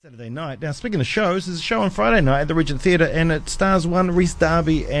Saturday night. Now, speaking of shows, there's a show on Friday night at the Regent Theatre, and it stars one Rhys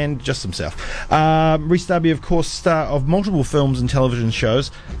Darby and just himself. Rhys Darby, of course, star of multiple films and television shows,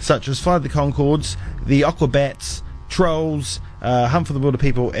 such as Flight of the Conchords, The Aquabats, Trolls, Hunt for the Wilder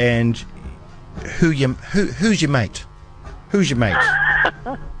People, and Who's Your Mate? Who's Your Mate?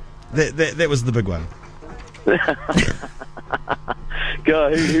 that was the big one.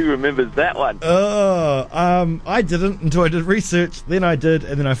 God, who remembers that one? I didn't until I did research, then I did,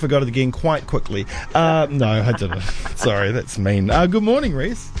 and then I forgot it again quite quickly. No, I didn't. Sorry, that's mean. Good morning,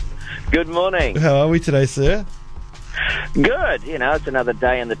 Rhys. Good morning. How are we today, sir? Good. You know, it's another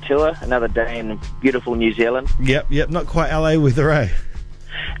day in the tour, another day in beautiful New Zealand. Yep, not quite LA weather, eh?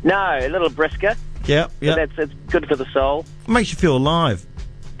 No, a little brisker. Yep. But it's good for the soul. Makes you feel alive.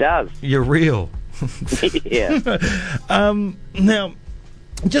 Does. You're real. Yeah. Now,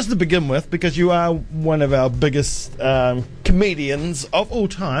 just to begin with, because you are one of our biggest comedians of all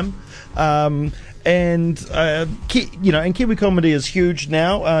time, and Kiwi comedy is huge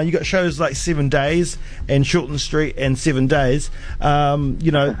now. You got shows like 7 Days and Shorten Street and 7 Days.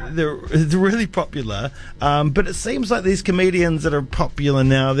 They're really popular. But it seems like these comedians that are popular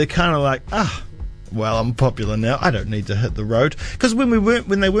now, they're kind of like, well, I'm popular now. I don't need to hit the road. Because when they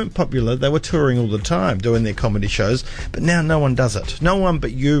weren't popular, they were touring all the time, doing their comedy shows. But now no one does it. No one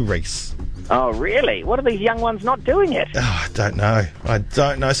but you, Rhys. Oh, really? What are these young ones not doing it? Oh, I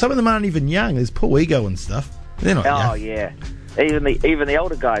don't know. Some of them aren't even young. There's Paul Ego and stuff. They're not young. Oh, yeah. Even the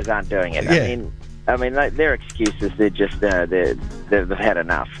older guys aren't doing it. Yeah. I mean, their excuses, they're just they've had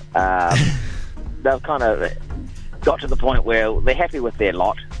enough. They've kind of got to the point where they're happy with their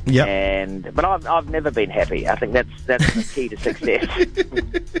lot. Yep. But I've never been happy. I think that's the key to success.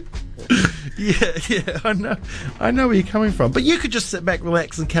 Yeah, I know where you're coming from. But you could just sit back,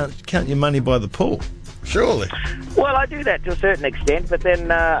 relax, and count your money by the pool. Surely. Well, I do that to a certain extent, but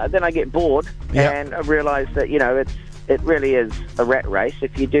then I get bored and I realise that it really is a rat race.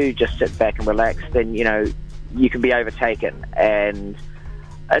 If you do just sit back and relax, then you can be overtaken. And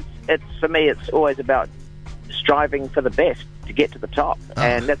it's for me, it's always about striving for the best to get to the top,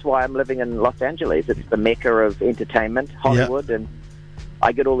 and that's why I'm living in Los Angeles. It's the mecca of entertainment, Hollywood, and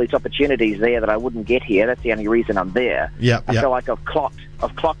I get all these opportunities there that I wouldn't get here. That's the only reason I'm there. I feel like I've clocked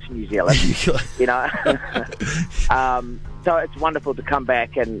New Zealand. So it's wonderful to come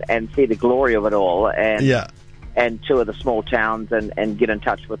back and see the glory of it all, and tour the small towns and get in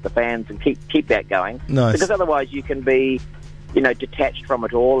touch with the fans and keep that going. Nice. Because otherwise you can be detached from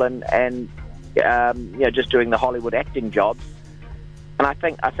it all and just doing the Hollywood acting jobs. And I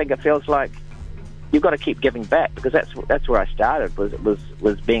think it feels like you've got to keep giving back, because that's where I started,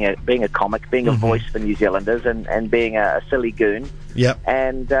 was being a comic, being a voice for New Zealanders, and being a silly goon. Yep.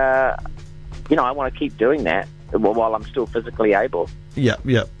 And I want to keep doing that while I'm still physically able. Yeah.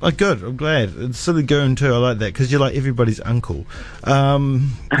 Oh, good. I'm glad. It's silly goon too. I like that, because you're like everybody's uncle.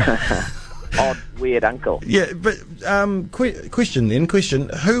 Odd, weird uncle. Yeah, but question.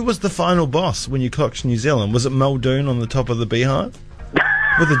 Who was the final boss when you clocked New Zealand? Was it Muldoon on the top of the beehive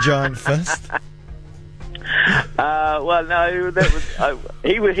with a giant fist? Well, no, that was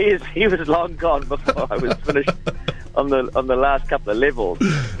he was long gone before I was finished on the last couple of levels.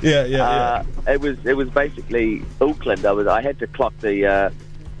 Yeah. It was basically Auckland. I had to clock the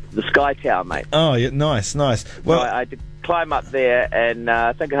Sky Tower, mate. Oh, yeah, nice. Well, so I had to climb up there, and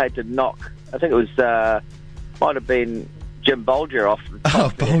I think I had to knock. I think it was might have been Jim Bolger off the top. Oh,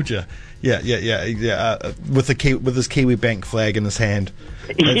 Bolger. Yeah. With his Kiwi Bank flag in his hand.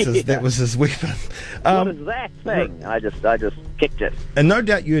 That was his weapon. What is that thing? I just kicked it. And no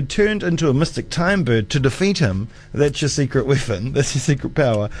doubt you had turned into a mystic time bird to defeat him. That's your secret weapon. That's your secret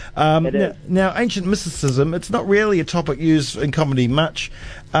power. It is. Now, ancient mysticism, it's not really a topic used in comedy much.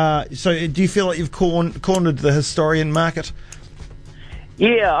 So do you feel like you've cornered the historian market?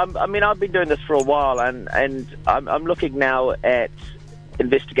 Yeah, I mean, I've been doing this for a while, and I'm looking now at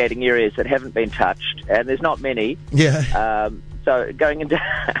investigating areas that haven't been touched, and there's not many. Yeah. So going into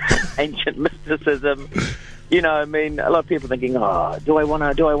ancient mysticism, I mean, a lot of people thinking, do I want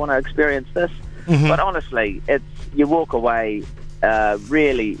to experience this? Mm-hmm. But honestly, you walk away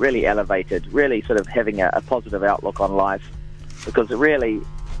really, really elevated, really sort of having a positive outlook on life, because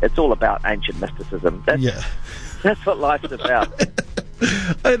it's all about ancient mysticism. That's what life's about.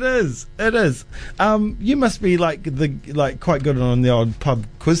 It is. You must be quite good on the old pub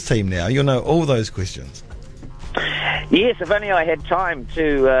quiz team now. You'll know all those questions. Yes, if only I had time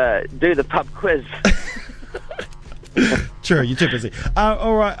to do the pub quiz. True, you're too busy.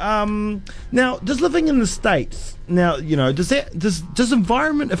 All right. Now, does living in the States does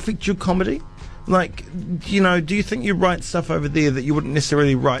environment affect your comedy? Like, do you think you write stuff over there that you wouldn't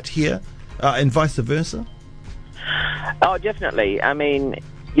necessarily write here, and vice versa? Oh, definitely. I mean,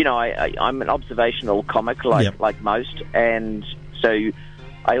 I'm an observational comic, like most, and so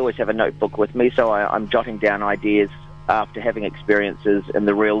I always have a notebook with me, so I'm jotting down ideas after having experiences in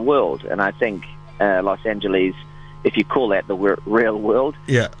the real world. And I think Los Angeles, if you call that the real world,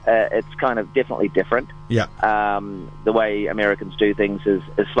 it's kind of definitely different. Yeah. The way Americans do things is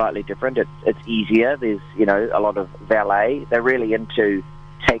slightly different. It's easier. There's a lot of valet. They're really into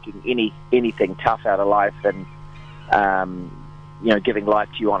taking anything tough out of life and giving life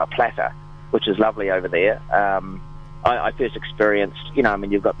to you on a platter, which is lovely over there. I first experienced,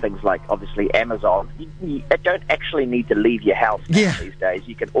 you've got things like, obviously, Amazon. You don't actually need to leave your house these days.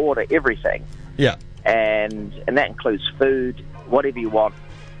 You can order everything. Yeah. And that includes food, whatever you want.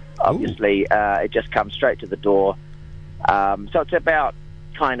 Obviously, it just comes straight to the door. So it's about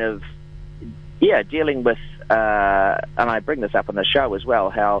kind of, dealing with, and I bring this up on the show as well,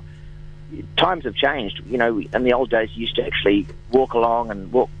 how times have changed. In the old days, you used to actually walk along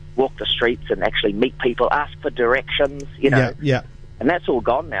and walk the streets and actually meet people, ask for directions, Yeah. And that's all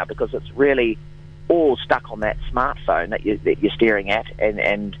gone now because it's really all stuck on that smartphone that you're staring at,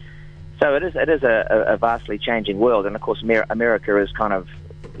 and so it is a vastly changing world. And of course, America is kind of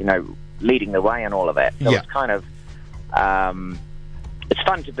leading the way in all of that. So it's kind of it's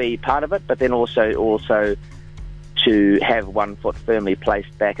fun to be part of it, but then also to have one foot firmly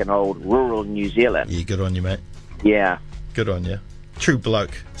placed back in old rural New Zealand. Yeah, good on you, mate. Yeah. Good on you. True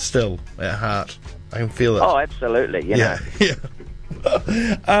bloke, still, at heart. I can feel it. Oh, absolutely, Yeah.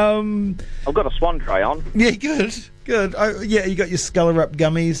 I've got a swan tray on. Yeah, good. You got your Sculler Up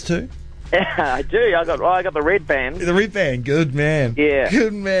gummies too? Yeah, I do. I got the red band. The red band, good man. Yeah.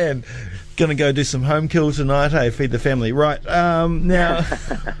 Good man. Gonna go do some home kill tonight, hey? Feed the family. Right, now...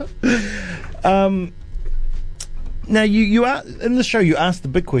 Now, you are in the show. You ask the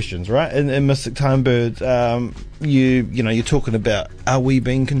big questions, right? In Mystic Time Bird, you're talking about, are we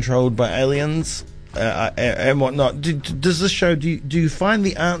being controlled by aliens and whatnot? Does this show? Do you find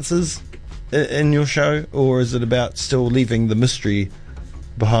the answers in your show, or is it about still leaving the mystery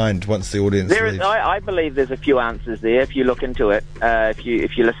behind once the audience leaves? I believe there's a few answers there if you look into it, if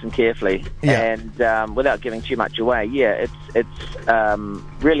you listen carefully, and without giving too much away. Yeah,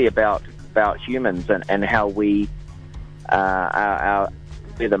 it's really about humans and how we.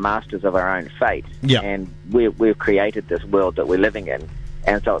 We're the masters of our own fate, and we've created this world that we're living in,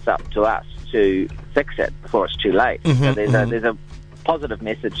 and so it's up to us to fix it before it's too late. So there's a positive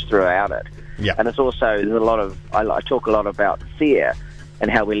message throughout it, and it's also there's a lot of I talk a lot about fear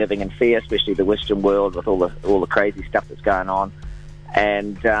and how we're living in fear, especially the Western world with all the crazy stuff that's going on,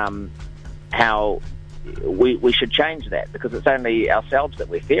 and how we should change that because it's only ourselves that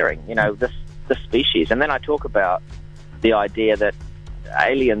we're fearing, this species. And then I talk about the idea that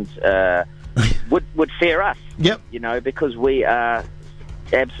aliens would fear us, because we are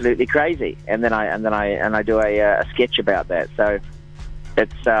absolutely crazy. And then I do a sketch about that. So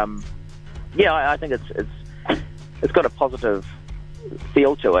it's I think it's got a positive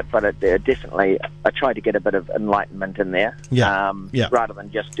feel to it, but it definitely I try to get a bit of enlightenment in there, rather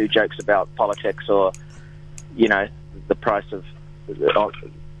than just do jokes about politics or the price of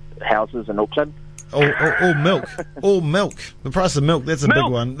houses in Auckland. Or milk. Or milk. The price of milk, that's a big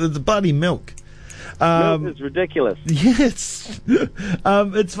one. The bloody milk. Milk is ridiculous. Yes.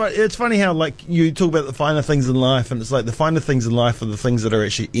 It's funny how, like, you talk about the finer things in life, and it's like the finer things in life are the things that are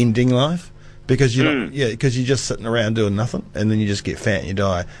actually ending life. Because you're just sitting around doing nothing, and then you just get fat and you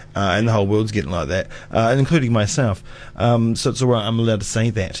die, and the whole world's getting like that, and including myself. So it's all right, I'm allowed to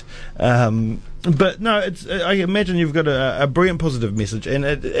say that. But no, I imagine you've got a brilliant positive message,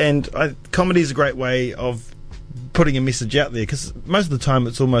 and comedy is a great way of putting a message out there, because most of the time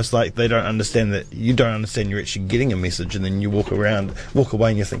it's almost like they don't understand that you don't understand you're actually getting a message, and then you walk away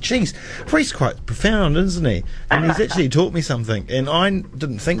and you think, geez, Free's quite profound, isn't he? And he's actually taught me something, and I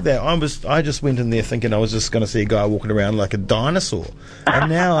didn't think that. I just went in there thinking I was just going to see a guy walking around like a dinosaur, and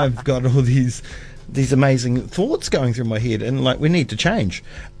now I've got all these amazing thoughts going through my head, and like, we need to change.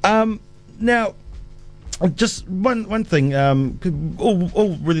 Now, just one thing,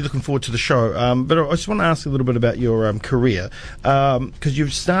 all really looking forward to the show, but I just want to ask a little bit about your career, because you're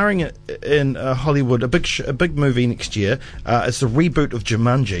starring in Hollywood, a big movie next year. It's a reboot of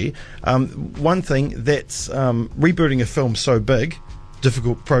Jumanji. One thing that's rebooting a film so big,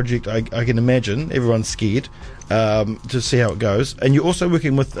 difficult project, I can imagine. Everyone's scared to see how it goes. And you're also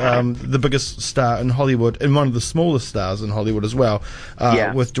working with the biggest star in Hollywood and one of the smallest stars in Hollywood as well,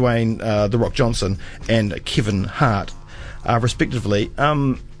 with Dwayne The Rock Johnson and Kevin Hart, respectively.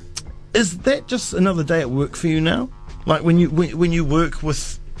 Is that just another day at work for you now? Like when you work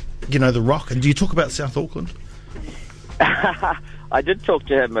with, The Rock, and do you talk about South Auckland? I did talk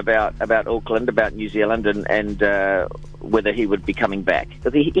to him about Auckland, about New Zealand, and whether he would be coming back.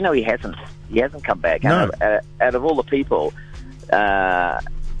 Because he hasn't come back. No. Out of all the people,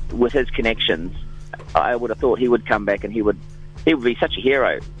 with his connections, I would have thought he would come back, and he would be such a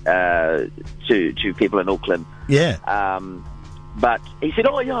hero to people in Auckland. Yeah. But he said,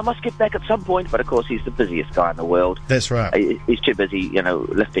 I must get back at some point. But, of course, he's the busiest guy in the world. That's right. He's too busy,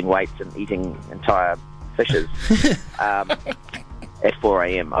 lifting weights and eating entire fishes at 4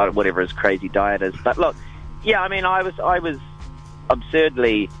 a.m., or whatever his crazy diet is. But, look, yeah, I mean, I was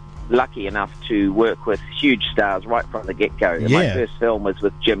absurdly lucky enough to work with huge stars right from the get-go. Yeah. My first film was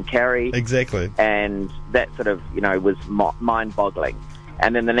with Jim Carrey. Exactly. And that sort of, was mind-boggling.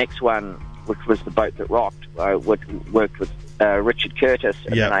 And then the next one, which was The Boat That Rocked, I worked with Richard Curtis,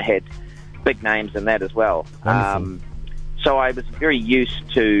 and then I had big names in that as well. So I was very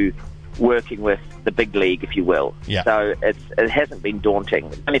used to working with the big league, if you will. Yeah. So it hasn't been daunting.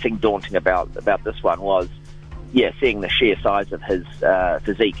 The only thing daunting about this one was, seeing the sheer size of his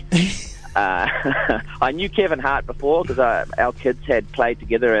physique. I knew Kevin Hart before because our kids had played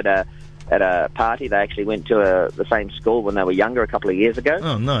together at a party. They actually went to the same school when they were younger a couple of years ago.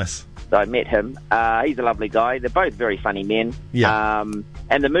 Oh, nice. So I met him. He's a lovely guy. They're both very funny men. Yeah.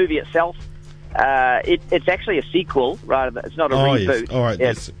 And the movie itself, it's actually a sequel, rather than, it's not a reboot. Yes. All right.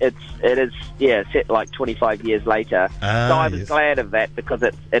 It is set like 25 years later. So I was glad of that because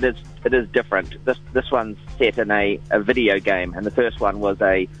it is different. This one's set in a video game, and the first one was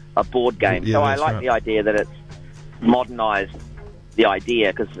a board game. Yeah, so I like the idea that it's modernised the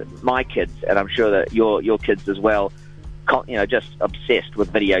idea, because my kids, and I'm sure that your kids as well, just obsessed with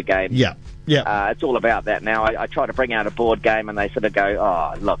video games. Yeah. Yeah. It's all about that now. I try to bring out a board game, and they sort of go,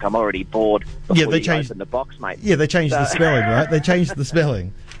 "Oh, look, I'm already bored." Before you open the box, mate. Yeah, they changed the spelling, right? They changed the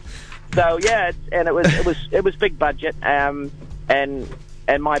spelling. So yeah, and it was big budget, and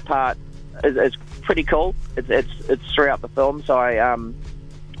my part is pretty cool. It's throughout the film, so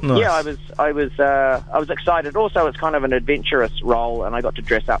Nice. yeah, I was excited. Also, it's kind of an adventurous role, and I got to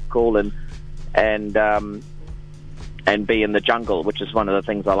dress up cool and be in the jungle, which is one of the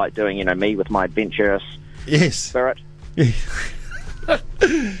things I like doing. Me with my adventurous spirit.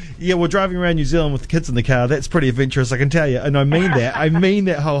 Yeah, we're driving around New Zealand with the kids in the car. That's pretty adventurous, I can tell you. And I mean that. I mean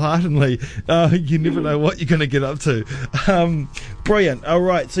that wholeheartedly. You never know what you're going to get up to. Brilliant. All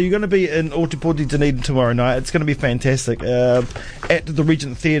right, so you're going to be in Ōtepoti, Dunedin tomorrow night. It's going to be fantastic. At the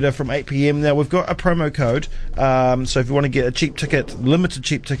Regent Theatre from 8 p.m. Now, we've got a promo code. So if you want to get a cheap ticket, limited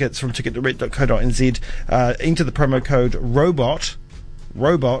cheap tickets from ticketdirect.co.nz, enter the promo code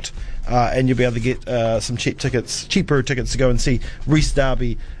ROBOT, and you'll be able to get some cheaper tickets to go and see Rhys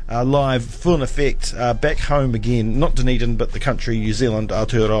Darby live, full in effect, back home again, not Dunedin, but the country, New Zealand,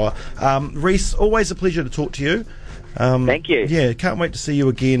 Aotearoa. Rhys, always a pleasure to talk to you. Thank you. Yeah, can't wait to see you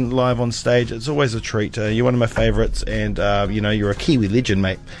again live on stage. It's always a treat. You're one of my favourites, and you're a Kiwi legend,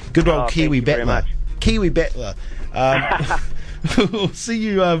 mate. Good old Kiwi battler. Kiwi battler. We'll see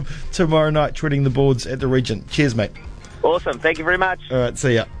you tomorrow night treading the boards at the Regent. Cheers, mate. Awesome. Thank you very much. All right,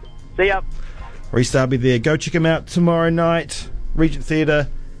 see ya. See ya. Rhys Darby there. Go check him out tomorrow night. Regent Theatre,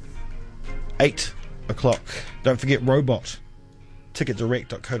 8 o'clock. Don't forget Robot.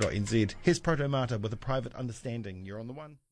 Ticketdirect.co.nz. Here's Proto Martyr with A Private Understanding. You're on the one.